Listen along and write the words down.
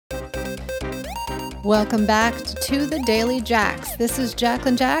Welcome back to the Daily Jax. This is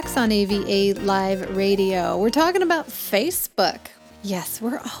Jacqueline Jax on AVA Live Radio. We're talking about Facebook. Yes,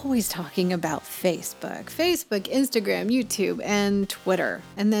 we're always talking about Facebook, Instagram, YouTube, and Twitter,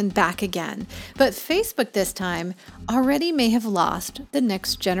 and then back again. But Facebook this time already may have lost the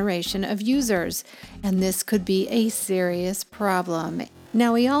next generation of users, and this could be a serious problem.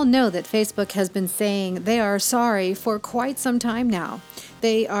 Now, we all know that Facebook has been saying they are sorry for quite some time now.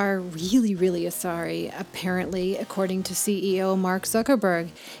 They are really sorry, apparently, according to CEO Mark Zuckerberg.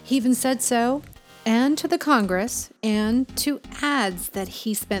 He even said so, and to the Congress, and to ads that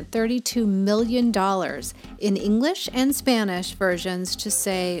he spent $32 million in English and Spanish versions to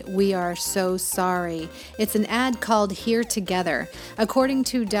say, "We are so sorry." It's an ad called Here Together. According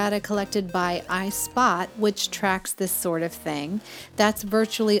to data collected by iSpot, which tracks this sort of thing, that's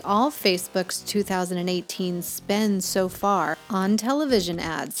virtually all Facebook's 2018 spend so far on television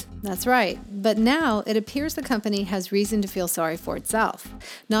ads. That's right. But now it appears the company has reason to feel sorry for itself,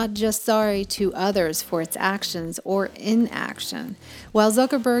 not just sorry to others for its actions or inaction. While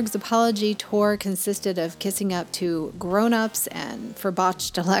Zuckerberg's apology tour consisted of kissing up to grown-ups and for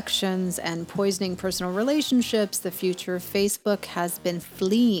botched elections and poisoning personal relationships, the future of Facebook has been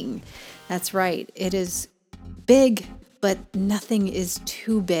fleeing. That's right. It is big, but nothing is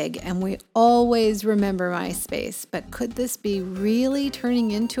too big, and we always remember MySpace. But could this be really turning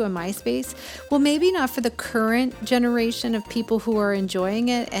into a MySpace? Well, maybe not for the current generation of people who are enjoying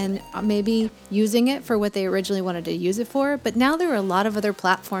it and maybe using it for what they originally wanted to use it for, but now there are a lot of other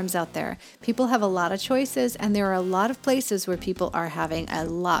platforms out there. People have a lot of choices, and there are a lot of places where people are having a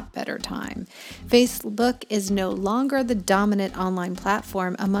lot better time. Facebook is no longer the dominant online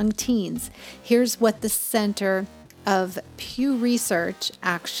platform among teens. Here's what the Center of Pew Research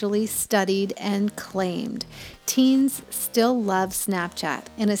actually studied and claimed. Teens still love Snapchat.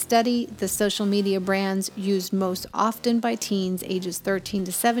 In a study, the social media brands used most often by teens ages 13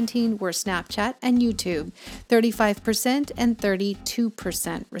 to 17 were Snapchat and YouTube, 35% and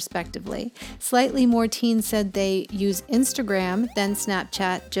 32% respectively. Slightly more teens said they use Instagram than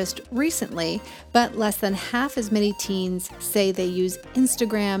Snapchat just recently, but less than half as many teens say they use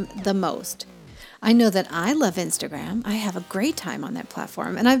Instagram the most. I know that I love Instagram. I have a great time on that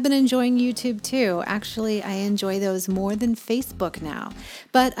platform, and I've been enjoying YouTube too. Actually, I enjoy those more than Facebook now.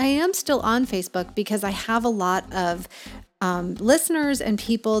 But I am still on Facebook because I have a lot of listeners and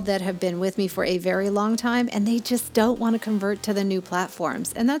people that have been with me for a very long time, and they just don't want to convert to the new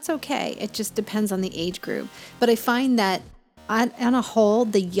platforms. And that's okay. It just depends on the age group. But I find that on a whole,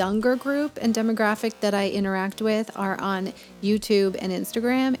 the younger group and demographic that I interact with are on YouTube and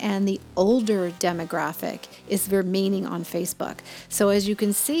Instagram, and the older demographic is remaining on Facebook. So as you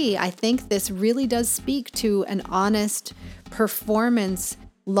can see, I think this really does speak to an honest performance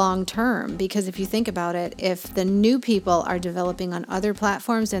long term, because if you think about it, if the new people are developing on other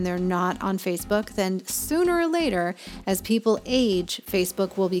platforms and they're not on Facebook, then sooner or later, as people age,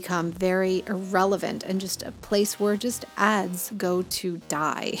 Facebook will become very irrelevant and just a place where just ads go to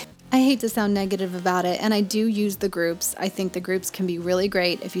die. I hate to sound negative about it, and I do use the groups. I think the groups can be really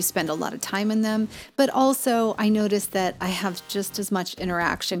great if you spend a lot of time in them, but also I notice that I have just as much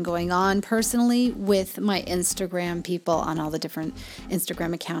interaction going on personally with my Instagram people on all the different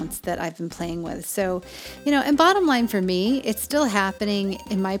Instagram accounts that I've been playing with. So, and bottom line for me, it's still happening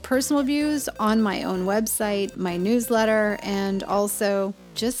in my personal views on my own website, my newsletter, and also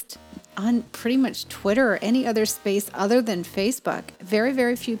just on pretty much Twitter or any other space other than Facebook.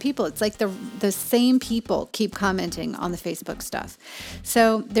 Very few people. It's like the same people keep commenting on the Facebook stuff.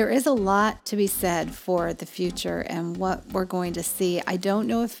 So there is a lot to be said for the future and what we're going to see. I don't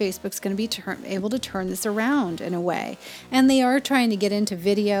know if Facebook's going to be able to turn this around in a way. And they are trying to get into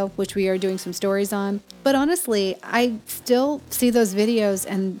video, which we are doing some stories on. But honestly, I still see those videos,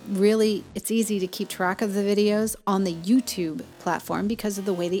 and really it's easy to keep track of the videos on the YouTube platform because of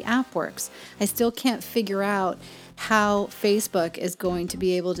the way the app works. I still can't figure out how Facebook is going to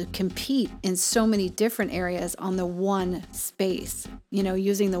be able to compete in so many different areas on the one space,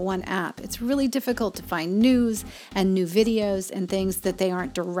 using the one app. It's really difficult to find news and new videos and things that they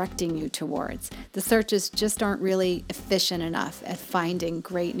aren't directing you towards. The searches just aren't really efficient enough at finding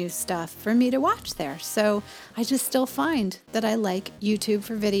great new stuff for me to watch there. So I just still find that I like YouTube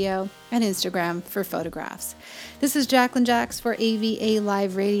for video and Instagram for photographs. This is Jacqueline Jax for AVA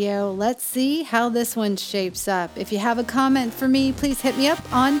Live Radio. Let's see how this one shapes up. If you have a comment for me, please hit me up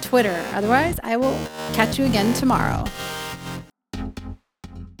on Twitter. Otherwise, I will catch you again tomorrow.